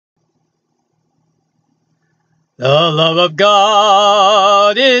The love of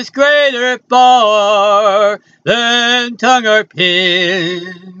God is greater far than tongue or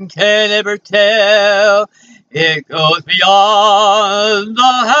pen can ever tell. It goes beyond the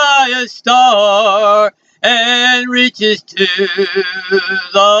highest star and reaches to the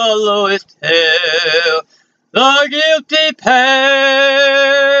lowest hell. The guilty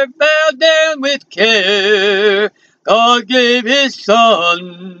pair bowed down with care. God gave his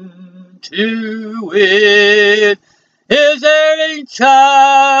Son to win his erring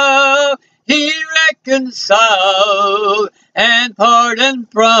child. He reconciled and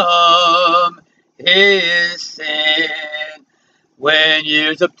pardoned from his sin. When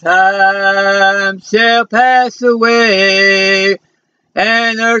years of time shall pass away,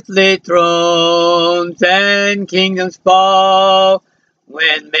 and earthly thrones and kingdoms fall,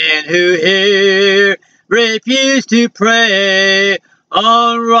 when men who hear refuse to pray,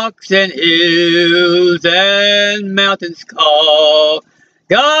 on rocks and hills and mountains call,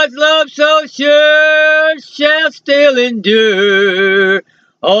 God's love so sure shall still endure,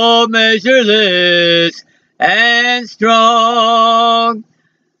 all measureless and strong.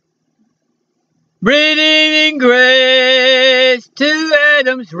 Redeeming grace to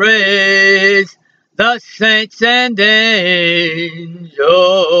Adam's race, the saints and angels'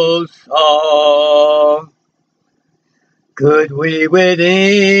 song. Could we with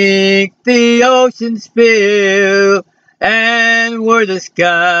ink the oceans fill, and were the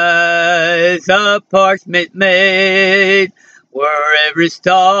skies of parchment made, were every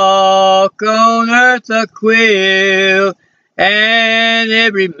stalk on earth a quill, and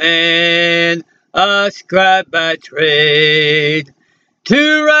every man a scribe by trade,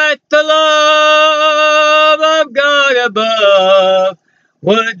 to write the love of God above,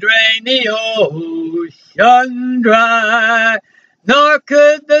 would drain the ocean dry, nor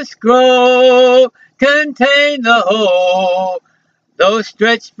could the scroll contain the whole, though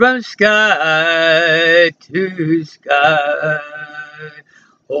stretched from sky to sky.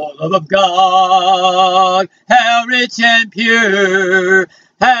 O love of God, how rich and pure,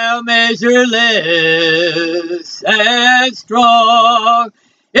 how measureless and strong,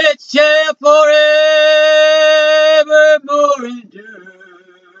 it shall forevermore endure,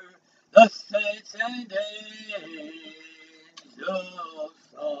 the saints and angels'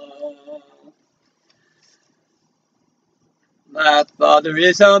 song. My Father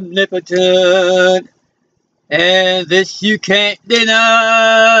is omnipotent, and this you can't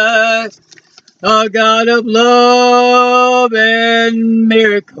deny. A God of love and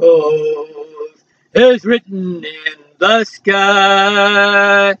miracles is written in the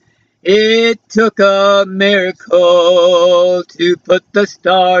sky. It took a miracle to put the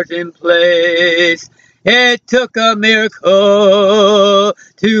stars in place. It took a miracle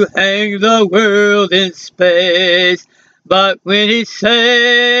to hang the world in space. But when he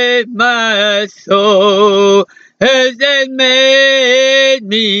saved my soul, and made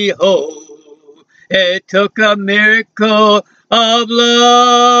me whole, it took a miracle of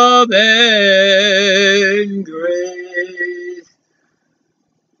love and grace.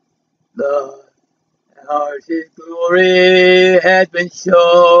 The hours his glory has been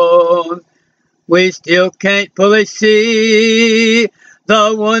shown, we still can't fully see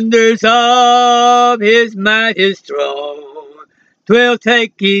the wonders of his might, his throne. 'Twill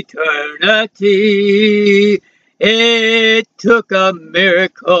take eternity. It took a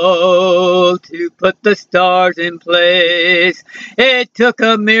miracle to put the stars in place. It took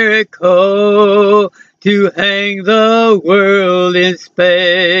a miracle to hang the world in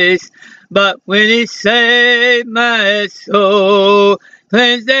space. But when he saved my soul,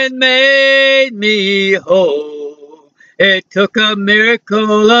 cleansed and made me whole, it took a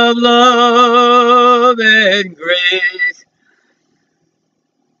miracle of love and grace.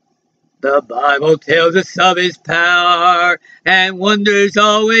 The Bible tells us of his power and wonders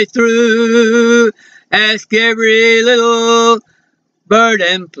all the way through. Ask every little bird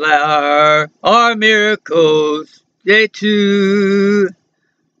and flower, are miracles they too.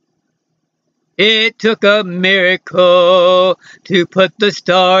 It took a miracle to put the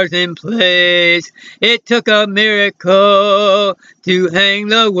stars in place. It took a miracle to hang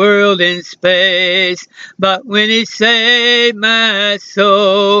the world in space. But when he saved my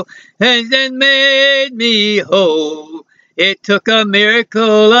soul and then made me whole, it took a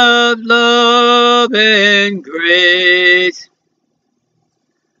miracle of love and grace.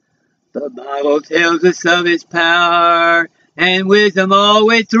 The Bible tells us of his power and wisdom all the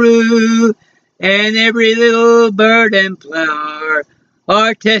way through. And every little bird and flower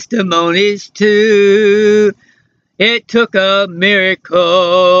are testimonies too. It took a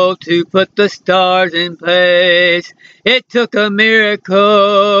miracle to put the stars in place. It took a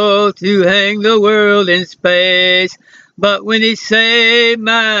miracle to hang the world in space. But when he saved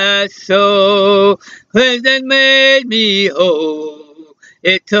my soul, cleansed and made me whole,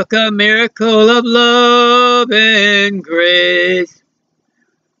 it took a miracle of love and grace.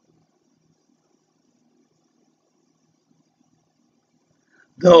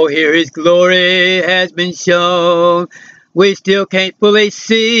 Though here his glory has been shown, we still can't fully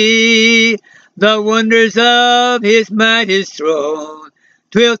see the wonders of his might, his throne.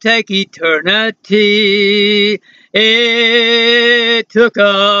 'Twill take eternity. It took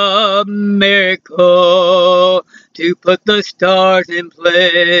a miracle to put the stars in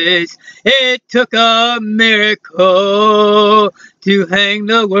place. It took a miracle to hang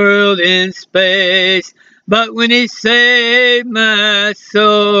the world in space. But when he saved my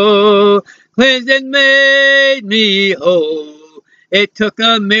soul, cleansed and made me whole, it took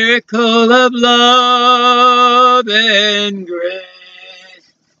a miracle of love and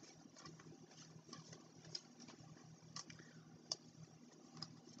grace.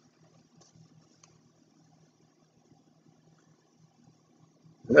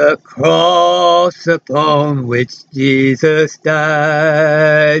 The cross upon which Jesus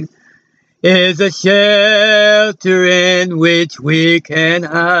died is a shelter in which we can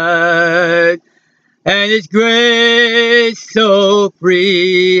hide, and His grace so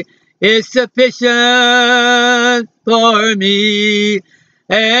free is sufficient for me,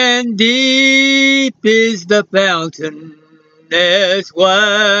 and deep is the fountain, as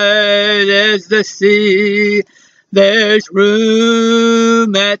wide as the sea. There's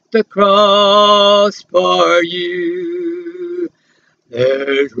room at the cross for you.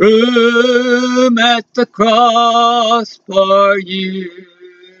 There's room at the cross for you.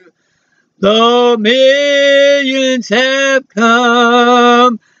 Though millions have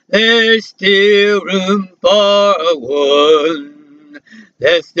come, there's still room for one.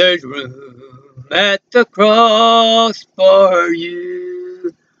 Yes, there's room at the cross for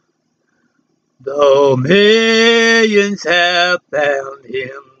you. Though millions have found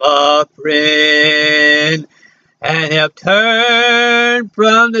him a friend, and have turned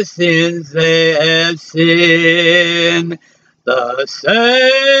from the sins they have sinned, the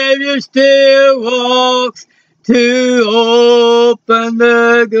Savior still walks to open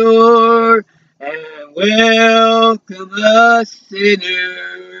the door and welcome a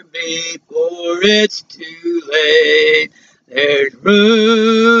sinner before it's too late. There's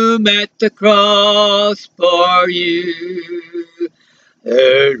room at the cross for you.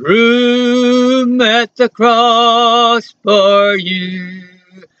 There's room at the cross for you.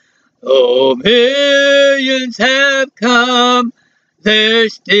 Oh, millions have come,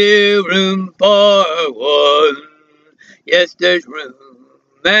 there's still room for one. Yes, there's room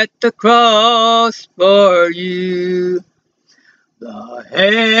at the cross for you. The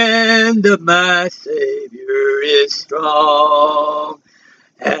hand of my Savior is strong,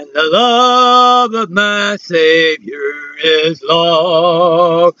 and the love of my Savior is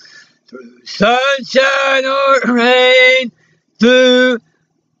long. Through sunshine or rain, through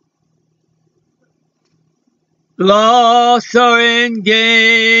loss or in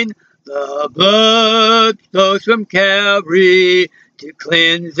gain, the blood flows from Calvary to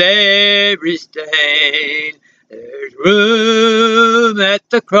cleanse every stain. There's room at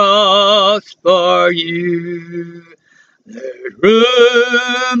the cross for you. There's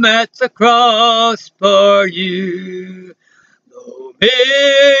room at the cross for you. Though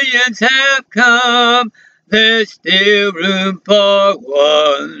millions have come, there's still room for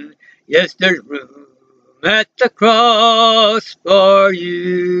one. Yes, there's room at the cross for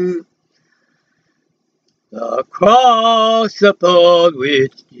you. The cross upon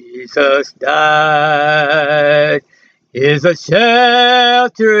which Jesus died is a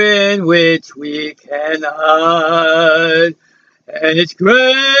shelter in which we can hide, and its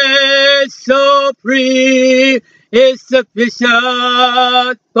grace so free is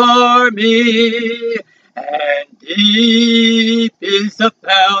sufficient for me, and deep is the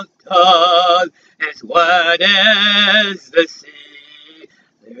fountain as wide as the sea.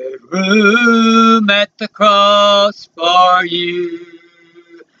 There's room at the cross for you.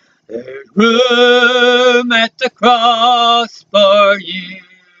 There's room at the cross for you.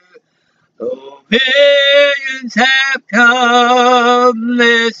 Though millions have come,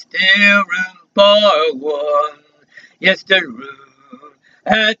 there's still room for one. Yes, there's room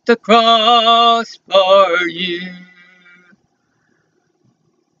at the cross for you.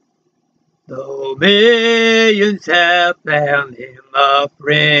 Though millions have found him a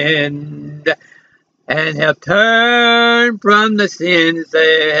friend, and have turned from the sins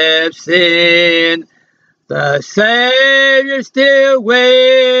they have sinned. The Savior still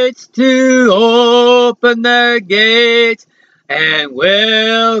waits to open the gates and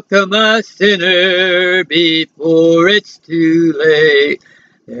welcome a sinner before it's too late.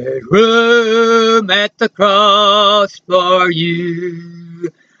 There's room at the cross for you.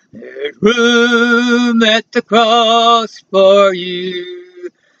 There's room at the cross for you.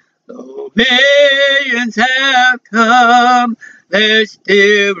 Though millions have come, there's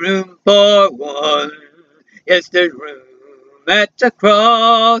still room for one. Yes, there's room at the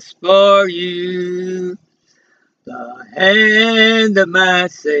cross for you. The hand of my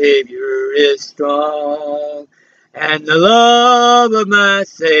Savior is strong, and the love of my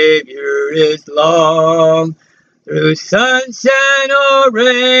Savior is long. Through sunshine or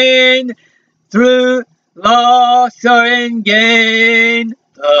rain, through loss or in gain,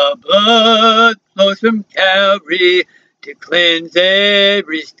 the blood flows from Calvary to cleanse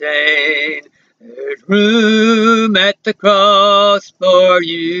every stain. There's room at the cross for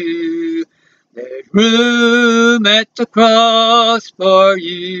you. There's room at the cross for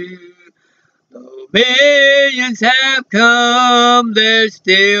you. Though millions have come, there's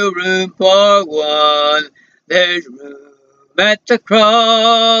still room for one. There's room at the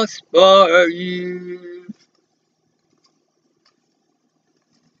cross for you.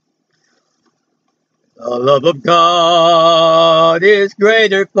 The love of God is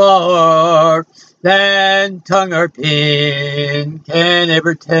greater far than tongue or pen can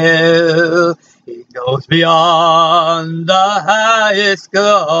ever tell. It goes beyond the highest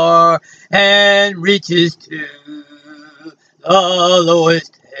scar and reaches to the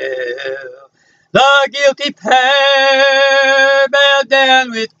lowest hell. The guilty pair bowed down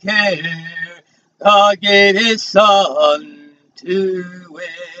with care. God gave his Son to win.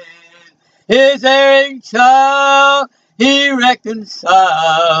 His erring child he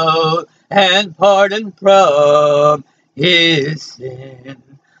reconciled and pardoned from his sin.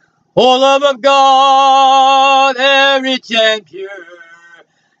 O love of God, how rich and pure,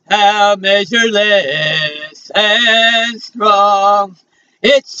 how measureless and strong,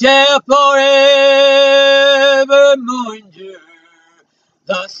 it shall forevermore endure.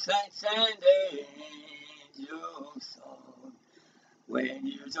 The saints and angels song. When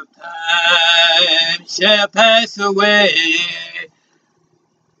years of time shall pass away,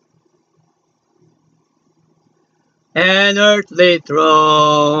 and earthly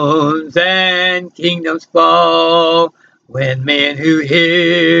thrones and kingdoms fall, when men who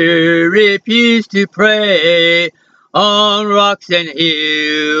hear refuse to pray, on rocks and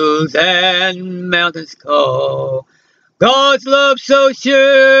hills and mountains call, God's love so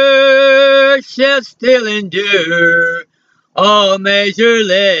sure shall still endure, all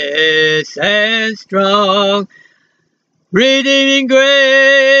measureless and strong, redeeming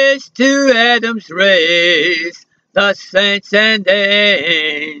grace to Adam's race, the saints and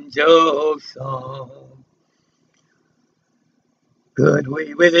angels song. Could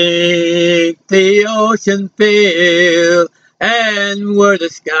we with ink the ocean fill, and were the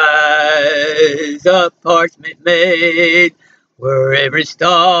skies of parchment made, were every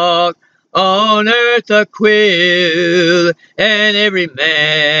stalk on earth a quill, and every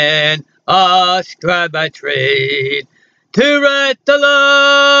man a scribe by trade, to write the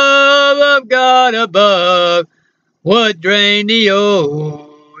love of God above, would drain the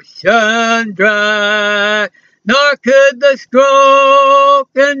ocean dry, nor could the scroll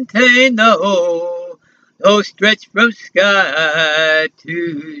contain the whole, though stretched from sky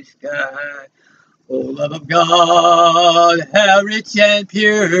to sky. O love of God, how rich and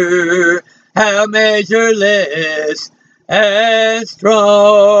pure, how measureless and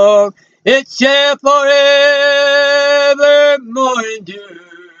strong, it shall forevermore endure,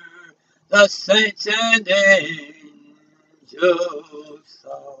 the saints and angels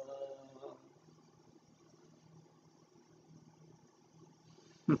song.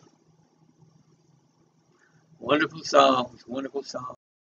 Wonderful songs, wonderful songs.